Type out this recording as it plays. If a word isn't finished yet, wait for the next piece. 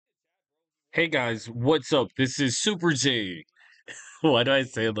Hey guys, what's up? This is Super J. Why do I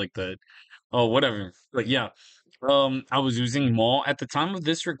say it like that? Oh, whatever. But yeah, I was using Maul at the time of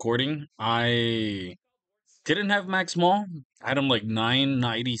this recording. I didn't have Max Maul. I had him like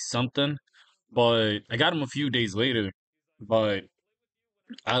 990 something, but I got him a few days later. But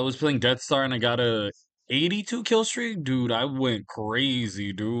I was playing Death Star and I got a 82 kill streak. Dude, I went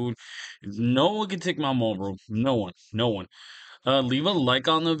crazy, dude. No one can take my Maul, bro. No one. No one. Leave a like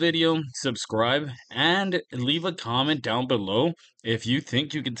on the video, subscribe, and leave a comment down below if you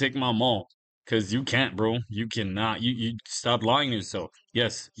think you can take my mall. Cause you can't, bro. You cannot. You stop lying to yourself.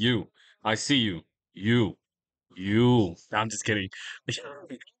 Yes, you. I see you. You. I'm just kidding.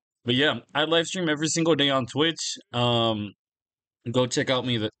 But yeah, I live stream every single day on Twitch. Go check out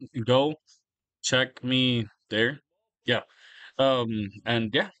me. Go check me there. Yeah.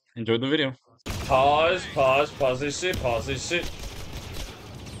 And yeah, enjoy the video. Pause this shit, pause this shit.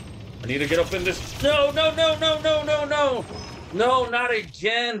 I need to get up in this. No, no, no, no, no, no, no. No, not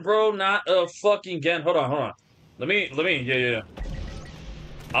again, bro. Not fucking again. Hold on. Let me, yeah.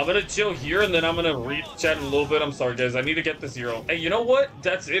 I'm gonna chill here and then I'm gonna read chat a little bit. I'm sorry, guys. I need to get this hero. Hey, you know what?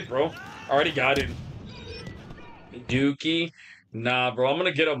 That's it, bro. Already got it. Dookie. Nah, bro. I'm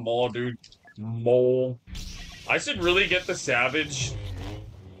gonna get a Maul, dude. Mole. I should really get the Savage.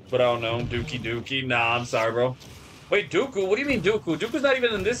 But I don't know. Dookie. Nah, I'm sorry, bro. Wait, Dooku? What do you mean Dooku? Dooku's not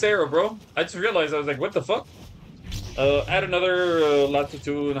even in this era, bro. I just realized, I was like, what the fuck? Add another lap to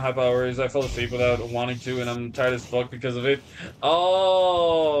 2.5 hours. I fell asleep without wanting to, and I'm tired as fuck because of it.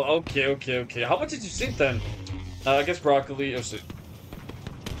 Oh, okay. How much did you sleep then? I guess broccoli. Oh shit.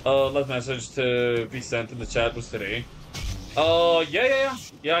 Last message to be sent in the chat was today. Yeah,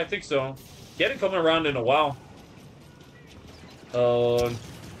 I think so. He hadn't come around in a while.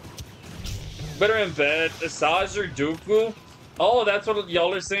 Better in bed. Asajj or Dooku? Oh, that's what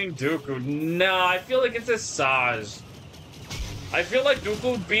y'all are saying, Dooku. Nah, I feel like it's Asajj. I feel like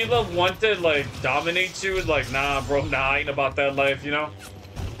Dooku would be the one to, like, dominate you. Like, nah, bro, nah, I ain't about that life, you know?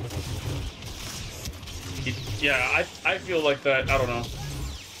 Yeah, I feel like that. I don't know.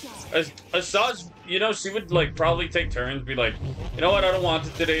 Asajj, you know, she would, like, probably take turns, be like, you know what, I don't want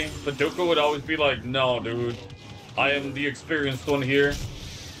it today. But Dooku would always be like, no, dude. I am the experienced one here.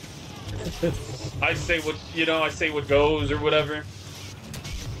 I say what goes or whatever.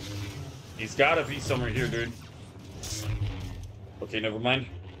 He's gotta be somewhere here, dude. Okay, never mind.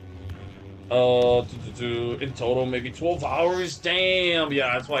 In total, maybe 12 hours? Damn,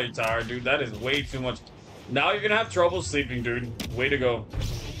 yeah, that's why you're tired, dude. That is way too much. Now you're gonna have trouble sleeping, dude. Way to go.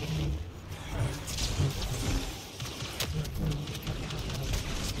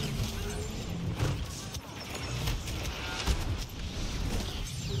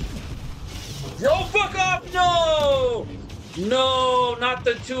 Yo, fuck up! No! No, not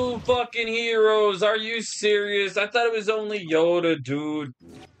the two fucking heroes. Are you serious? I thought it was only Yoda, dude.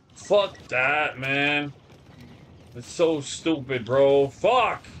 Fuck that, man. It's so stupid, bro.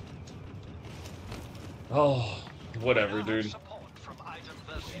 Fuck! Oh, whatever, dude.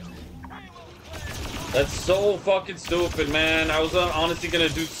 That's so fucking stupid, man. I was honestly gonna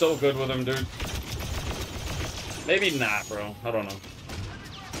do so good with him, dude. Maybe not, bro. I don't know.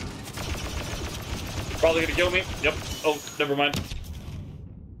 Probably gonna kill me. Yep. Oh, never mind.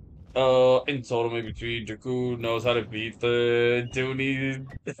 In total, maybe 3. Dooku knows how to beat the Dooney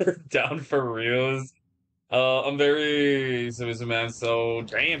down for reals. I'm very submissive, man. So,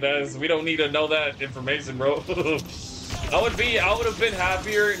 damn, guys, we don't need to know that information, bro. I would have been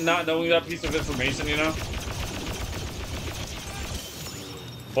happier not knowing that piece of information, you know?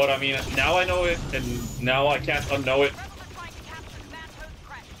 But, I mean, now I know it, and now I can't unknow it.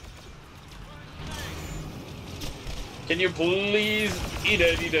 Can you please eat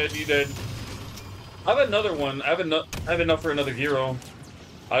it? I have another one. I have enough for another hero.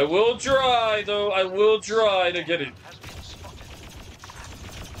 I will try, though. I will try to get it.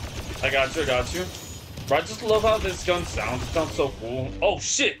 I got you. Bro, I just love how this gun sounds. It sounds so cool. Oh,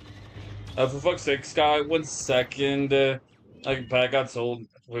 shit! For fuck's sake, Sky. 1 second. Bag got sold.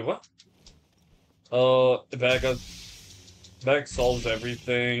 Wait, what? The bag solves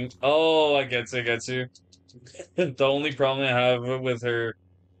everything. Oh, I get you. The only problem I have with her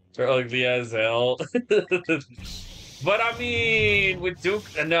ugly as hell. But I mean, with Duke,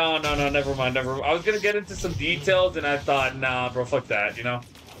 no, never mind. I was gonna get into some details, and I thought, nah, bro, fuck that, you know?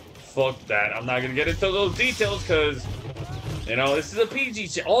 Fuck that. I'm not gonna get into those details, because, you know, this is a PG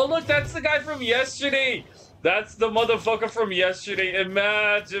shit. Oh, look, that's the guy from yesterday. That's the motherfucker from yesterday.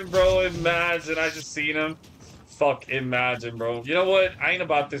 Imagine, bro, imagine. I just seen him. Fuck, imagine, bro. You know what? I ain't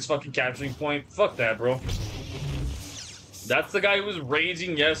about this fucking capturing point. Fuck that, bro. That's the guy who was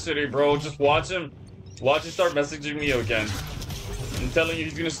raging yesterday, bro. Just watch him. Watch him start messaging me again. I'm telling you,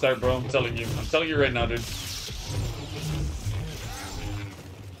 he's gonna start, bro. I'm telling you. I'm telling you right now, dude.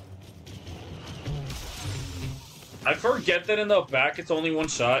 I forget that in the back it's only one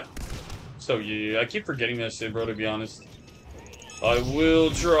shot. So yeah, I keep forgetting that shit, bro, to be honest. I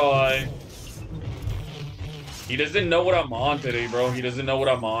will try. He doesn't know what I'm on today, bro. He doesn't know what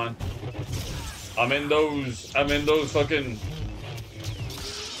I'm on. I'm in those fucking...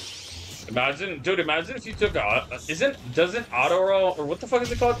 Imagine, dude, imagine if you took doesn't Adderall, or what the fuck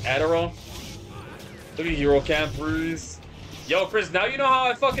is it called? Adderall? Look at Hero Campers. Yo, Chris, now you know how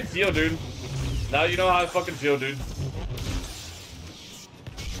I fucking feel, dude. Now you know how I fucking feel, dude.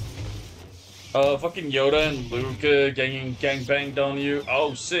 Fucking Yoda and Luke gang banged on you.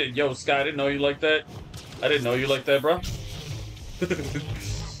 Oh shit, yo, Sky, I didn't know you like that. I didn't know you like that, bro.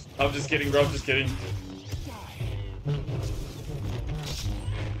 I'm just kidding, bro. I'm just kidding.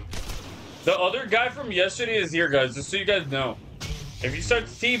 The other guy from yesterday is here, guys. Just so you guys know. If he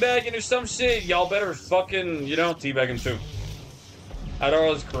starts teabagging or some shit, y'all better fucking, you know, teabag him too.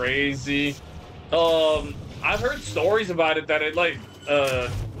 Adderall is crazy. I've heard stories about it that it like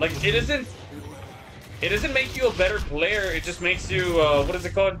it doesn't make you a better player. It just makes you what is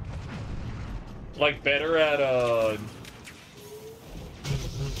it called? Like better at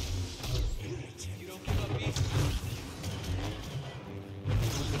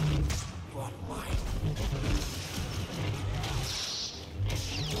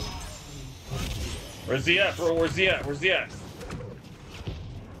Where's he at, bro? Where's he at? Where's he at?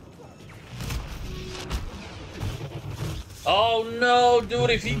 Oh no, dude,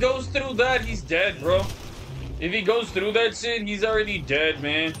 if he goes through that, he's dead, bro. If he goes through that shit, he's already dead,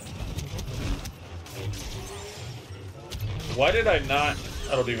 man. Why did I not?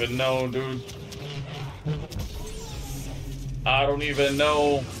 I don't even know, dude. I don't even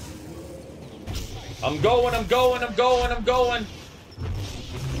know. I'm going.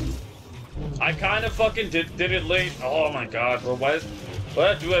 I kind of fucking did it late. Oh my god, bro. Why did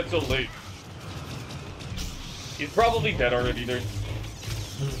I do that so late? He's probably dead already, dude.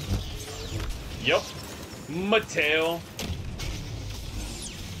 Yup. Mateo.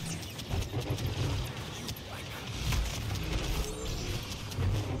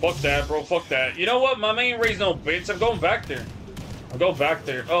 Fuck that, bro. Fuck that. You know what? My main raise no bitch. I'm going back there. I'll go back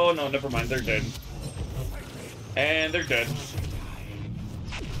there. Oh, no. Never mind. They're dead. And they're dead.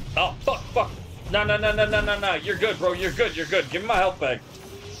 Oh, fuck. No. You're good, bro. You're good. Give me my health back.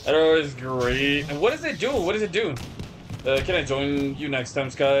 That was great. And what does it do? Can I join you next time,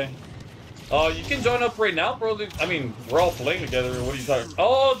 Sky? Oh, you can join up right now, bro. I mean, we're all playing together. What are you talking?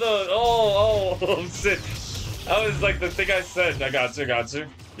 Oh, shit. That was like the thing I said. I got you.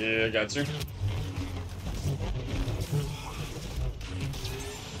 Yeah, I got you.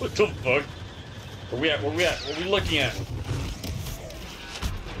 What the fuck? Where we at? What are we looking at?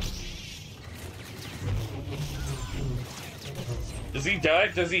 Does he die?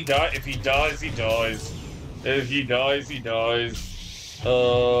 If he dies, he dies. If he dies, he dies.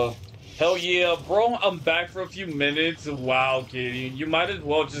 Hell yeah, bro. I'm back for a few minutes. Wow, Katie. You might as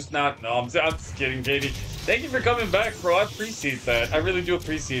well just not... No, I'm just kidding, Katie. Thank you for coming back, bro. I appreciate that. I really do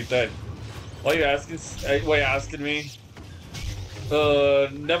appreciate that. Why are you asking me?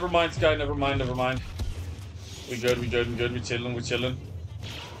 Never mind, Sky. Never mind. We good. We chilling.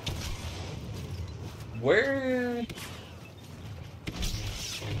 Where...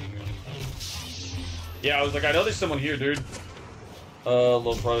 Yeah, I was like, I know there's someone here, dude.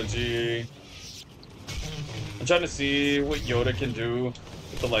 Little Prodigy. I'm trying to see what Yoda can do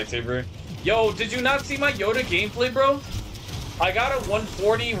with the lightsaber. Yo, did you not see my Yoda gameplay, bro? I got a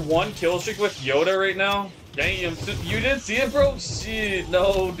 141 kill streak with Yoda right now. Damn, you didn't see it, bro? Shit,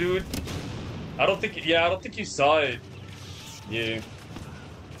 no, dude. I don't think you saw it. Yeah.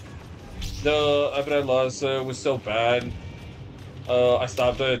 The Abed loss was so bad. I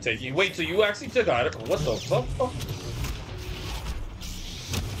stopped taking. Wait, so you actually took out? What the fuck?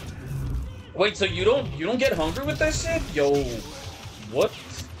 Wait, so you don't get hungry with that shit? Yo, what?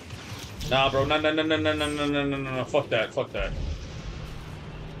 Nah, bro. No. Fuck that.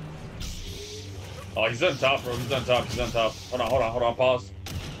 Oh, he's on top, bro. He's on top. Hold on. Pause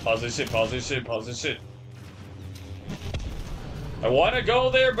this shit. I want to go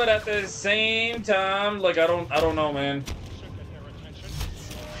there, but at the same time, like, I don't know, man.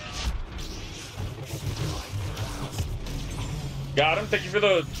 Got him. Thank you for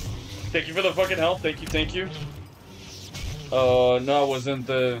the fucking help. Thank you. No, it wasn't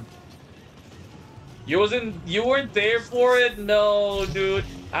the... You weren't there for it? No, dude.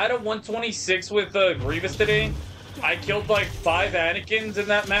 I had a 126 with Grievous today. I killed like 5 Anakins in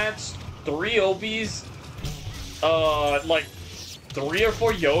that match, 3 Obis, like 3 or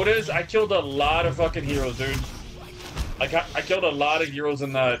 4 Yodas. I killed a lot of fucking heroes, dude. I killed a lot of heroes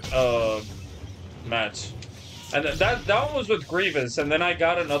in that match. And that one was with Grievous, and then I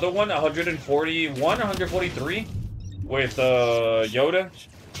got another one, 141, 143, with Yoda.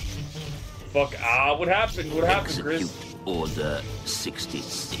 Fuck, what happened? What happened, Chris? Order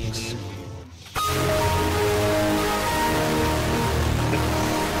 66.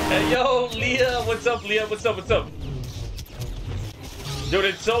 Hey, yo, Leah, what's up, Leah? What's up, what's up? Dude,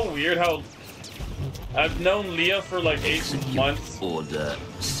 it's so weird how I've known Leah for like 8 months. Order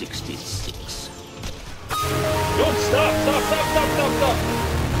 66. Dude, stop! Fuck.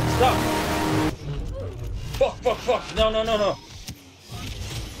 No.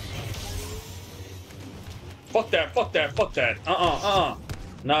 Fuck that.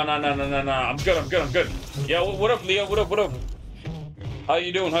 No. I'm good. Yeah, what up, Leah? What up? How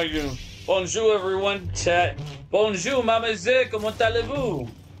you doing? Bonjour, everyone. Chat. Bonjour, mademoiselle. Comment allez-vous?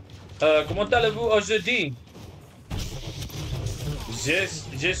 Comment allez-vous aujourd'hui? Je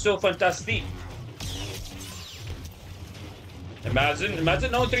suis fantastique. Imagine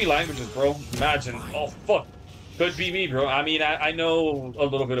knowing 3 languages, bro. Imagine. Oh, fuck. Could be me, bro. I mean, I know a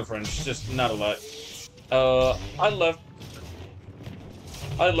little bit of French, just not a lot. I left.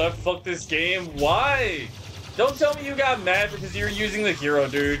 Fuck this game. Why? Don't tell me you got mad because you're using the hero,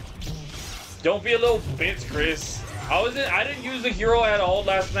 dude. Don't be a little bitch, Chris. I didn't use the hero at all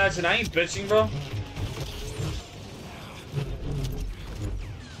last match, and I ain't bitching, bro.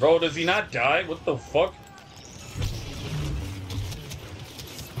 Bro, does he not die? What the fuck?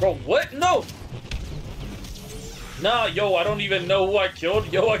 Bro, what? No! Nah, yo, I don't even know who I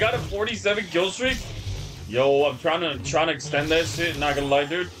killed. Yo, I got a 47 kill streak. Yo, I'm trying to extend that shit, not gonna lie,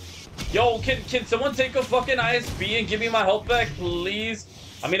 dude. Yo, can someone take a fucking ISB and give me my health back, please?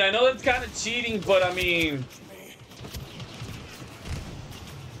 I mean, I know that's kind of cheating, but I mean...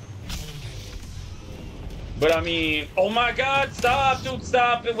 oh my god, stop, dude,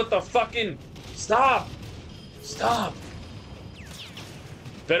 stop it with the fucking... Stop!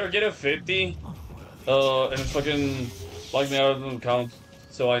 Better get a 50. And it's fucking logged me out of the account.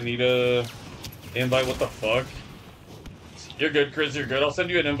 So I need a invite. What the fuck? You're good, Chris. You're good. I'll send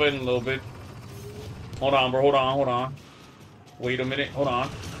you an invite in a little bit. Hold on, bro. Hold on. Wait a minute. Hold on.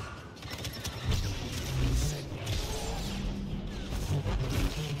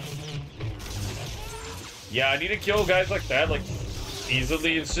 Yeah, I need to kill guys like that, like,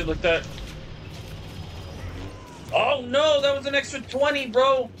 easily and shit like that. Oh no, that was an extra 20,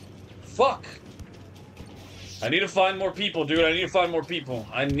 bro. Fuck. I need to find more people, dude. I need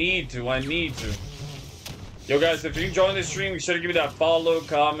to. Yo, guys, if you join this stream, be sure to give me that follow,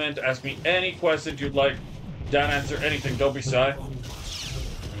 comment, ask me any questions you'd like. Down to answer anything. Don't be shy.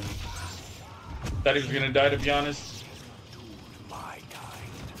 Thought he was gonna die, to be honest.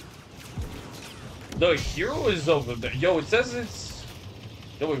 The hero is over there. Yo, it says it's...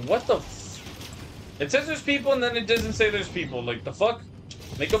 Yo, wait, what the... It says there's people, and then it doesn't say there's people. Like, the fuck?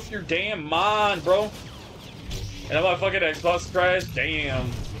 Make up your damn mind, bro. And then my fucking Xbox crashed. Damn.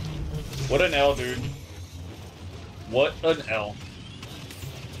 What an L, dude. What an L.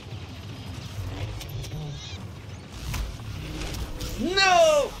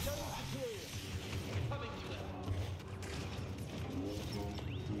 No!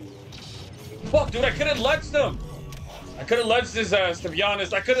 Fuck, dude, I could have ledged him. I could have ledged his ass, to be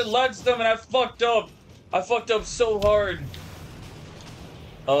honest. I could have ledged him, and I fucked up. I fucked up so hard.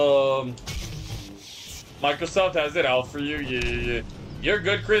 Microsoft has it out for you. Yeah. You're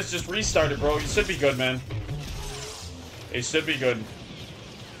good, Chris. Just restart it, bro. You should be good, man. It should be good.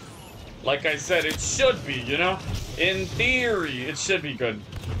 Like I said, it should be, you know? In theory, it should be good.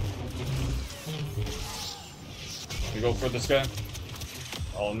 We go for this guy.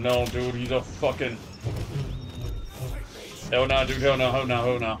 Oh no, dude, he's a fucking... Hell no, dude, hell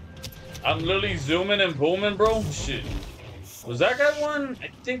no. I'm literally zooming and booming, bro. Shit. Was that guy one? I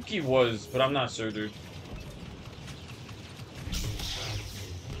think he was, but I'm not sure, dude.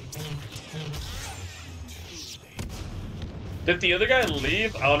 Did the other guy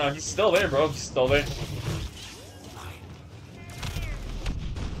leave? Oh no, he's still there, bro. He's still there.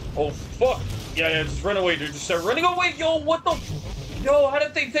 Oh, fuck. Yeah, just run away, dude. Just start running away. Yo, what the... Yo, how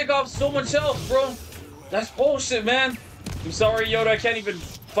did they take off so much health, bro? That's bullshit, man. I'm sorry, Yoda. I can't even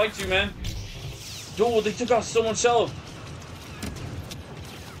fight you, man. Dude, they took off so much health.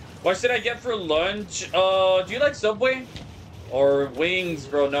 What should I get for lunch? Do you like Subway? Or wings,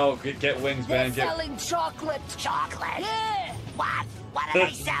 bro? No, get wings, man. They're selling chocolate. Chocolate? Yeah. What are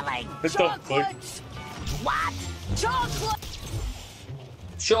they selling? Chocolates. What? Chocolate!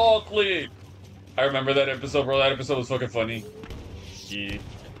 Chocolate! I remember that episode, bro. That episode was fucking funny. Yeah.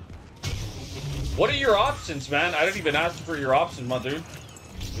 What are your options, man? I didn't even ask for your options, my dude.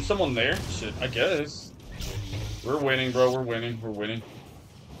 There's someone there? Shit, I guess. We're winning, bro. We're winning. We're winning.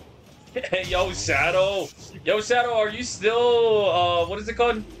 Hey, yo, Shadow. Yo, Shadow, are you still, what is it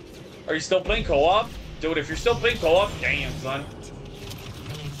called? Are you still playing co-op? Dude, if you're still playing co-op, damn, son.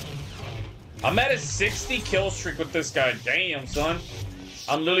 I'm at a 60 kill streak with this guy. Damn, son.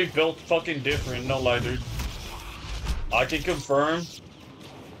 I'm literally built fucking different. No lie, dude. I can confirm.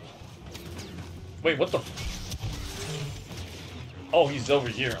 Wait, what the? Oh, he's over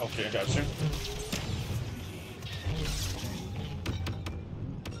here. Okay, I got you.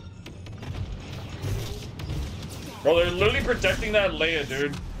 Bro, they're literally protecting that Leia,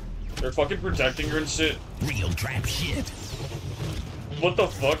 dude. They're fucking protecting her and shit. Real trap shit. What the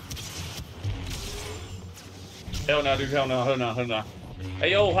fuck? Hell no, dude. Hell no. Hell no. Hell no.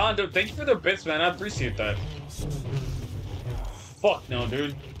 Hey, yo, Hondo, thank you for the bits, man. I appreciate that. Fuck no,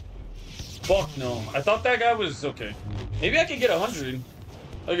 dude. Fuck no. I thought that guy was okay. Maybe I could get 100.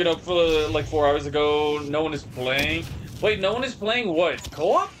 Look it up for like 4 hours ago. No one is playing. Wait, no one is playing what?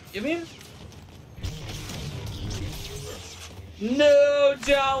 Co-op? You mean? No,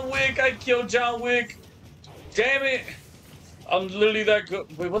 John Wick. I killed John Wick. Damn it. I'm literally that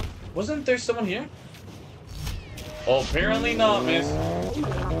good. Wait, what? Wasn't there someone here? Oh, apparently not, miss.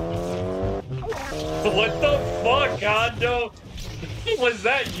 What the fuck, Hondo? Was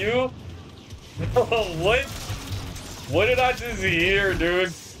that you? What? What did I just hear,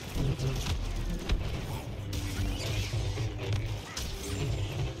 dude?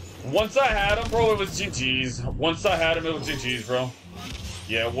 Once I had him, bro, it was GG's. Once I had him, it was GG's, bro.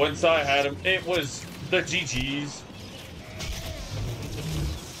 Yeah, once I had him, it was the GG's.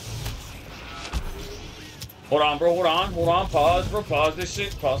 Hold on, bro, hold on, hold on. Pause, bro, pause this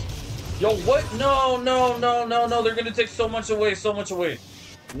shit, pause. Yo, what? No, no, no, no, no. They're gonna take so much away, so much away.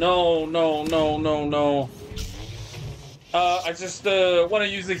 No, no, no, no, no. I just want to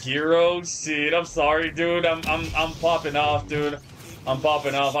use the hero. Shit, I'm sorry, dude. I'm popping off, dude. I'm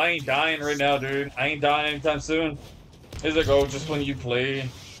popping off. I ain't dying right now, dude. I ain't dying anytime soon. Is it go just when you play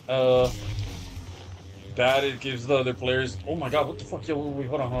bad, it gives the other players. Oh my god, what the fuck? Yo, wait,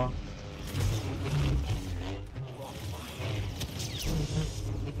 hold on, hold on.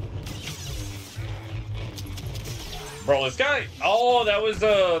 Bro, this guy. Oh, that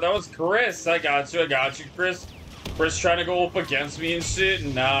was Chris. I got you, Chris. Chris trying to go up against me and shit.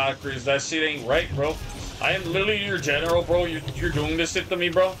 Nah, Chris, that shit ain't right, bro. I am literally your general, bro. You're doing this shit to me,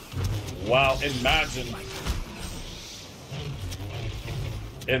 bro. Wow, imagine.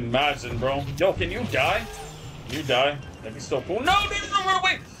 Imagine, bro. Yo, can you die? You die. That'd be so cool. No,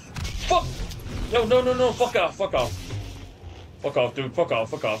 wait. Fuck. Yo, no. Fuck off. Fuck off, dude. Fuck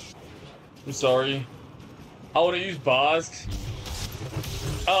off. I'm sorry. I would have used Bosk.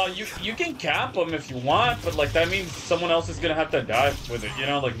 You can cap them if you want, but like that means someone else is gonna have to die with it, you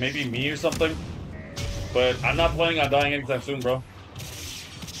know, like maybe me or something. But I'm not planning on dying anytime soon, bro.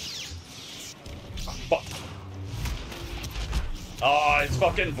 Fuck. Oh, it's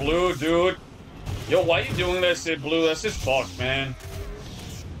fucking blue, dude. Yo, why are you doing that shit, blue? That's just fucked, man.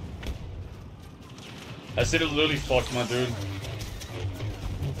 That shit is literally fucked, my dude.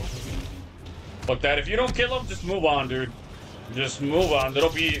 Fuck that. If you don't kill him, just move on, dude. Just move on. There'll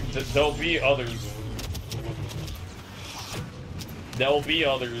be others. There'll be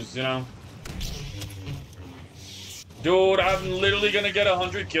others, you know. Dude, I'm literally gonna get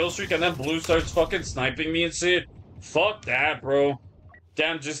 100 kill streak and then blue starts fucking sniping me and shit. Fuck that, bro.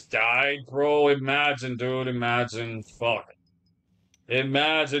 Damn, just died, bro. Imagine, dude. Imagine. Fuck.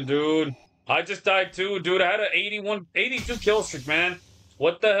 Imagine, dude. I just died too, dude. I had an 82 kill streak, man.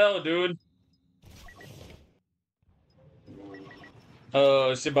 What the hell, dude?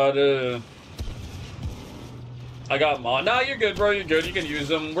 It's about, I got Maul. Nah, you're good, bro. You're good. You can use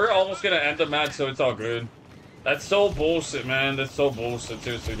them. We're almost gonna end the match, so it's all good. That's so bullshit, man. That's so bullshit,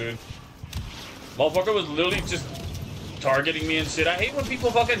 seriously, dude. Motherfucker was literally just targeting me and shit. I hate when people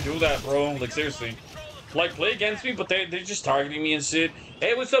fucking do that, bro. Like, seriously. Like, play against me, but they're just targeting me and shit.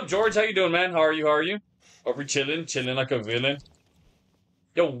 Hey, what's up, George? How you doing, man? How are you? Are we chilling like a villain?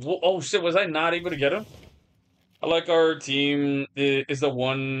 Yo, oh shit, was I not able to get him? I like our team is the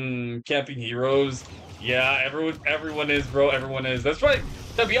one camping heroes. Yeah, everyone is, bro. Everyone is. That's right.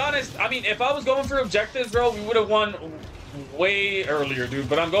 To be honest, I mean, if I was going for objectives, bro, we would have won way earlier, dude.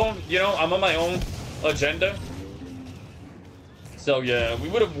 But I'm going, you know, I'm on my own agenda. So, yeah, we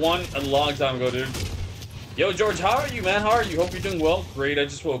would have won a long time ago, dude. Yo, George, how are you, man? How are you? Hope you're doing well. Great, I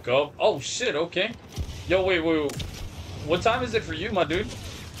just woke up. Oh, shit, okay. Yo, wait. What time is it for you, my dude?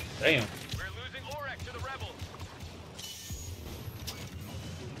 Damn.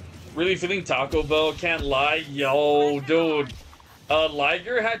 Really feeling Taco Bell? Can't lie. Yo, dude.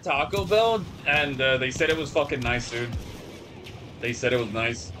 Liger had Taco Bell, and they said it was fucking nice, dude. They said it was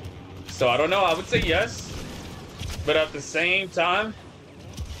nice. So I don't know. I would say yes, but at the same time,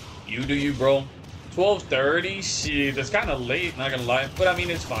 you do you, bro. 12:30. Shit, that's kind of late. Not gonna lie, but I mean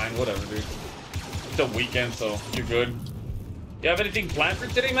it's fine. Whatever, dude. It's a weekend, so you're good. You have anything planned for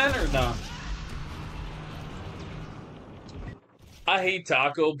today, man, or nah? I hate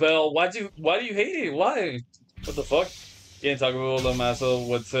Taco Bell. Why do you hate it? Why? What the fuck? Yeah, Taco Bell, the Maso.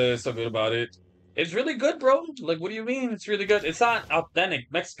 What's so good about it? It's really good, bro. Like, what do you mean? It's really good. It's not authentic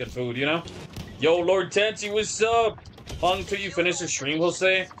Mexican food, you know? Yo, Lord Tensi, what's up? Until you finish the stream,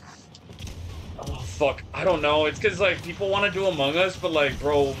 Jose. Oh, fuck. I don't know. It's because, like, people want to do Among Us, but, like,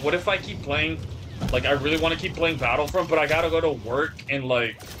 bro, what if I keep playing? Like, I really want to keep playing Battlefront, but I gotta go to work and,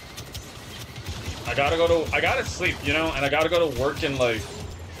 like, I gotta sleep, you know? And I gotta go to work and, like,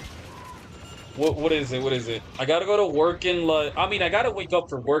 what is it? I gotta go to work in, like, I mean, I gotta wake up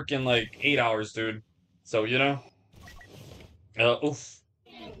for work in, like, 8 hours, dude. So, you know? Oof.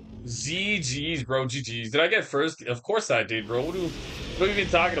 ZG's, bro, GG's. Did I get first? Of course I did, bro. What are you even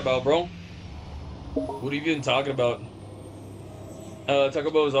talking about, bro? What are you even talking about? Taco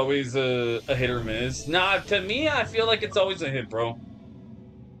Bell is always a hit or miss. Nah, to me, I feel like it's always a hit, bro.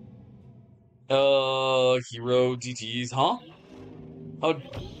 Hero GG's, huh? How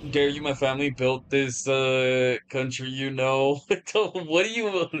dare you, my family built this country, you know? What are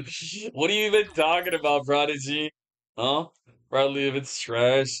you even talking about, Prodigy? Huh? Probably if it's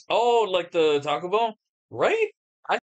trash. Oh, like the Taco Bell? Right?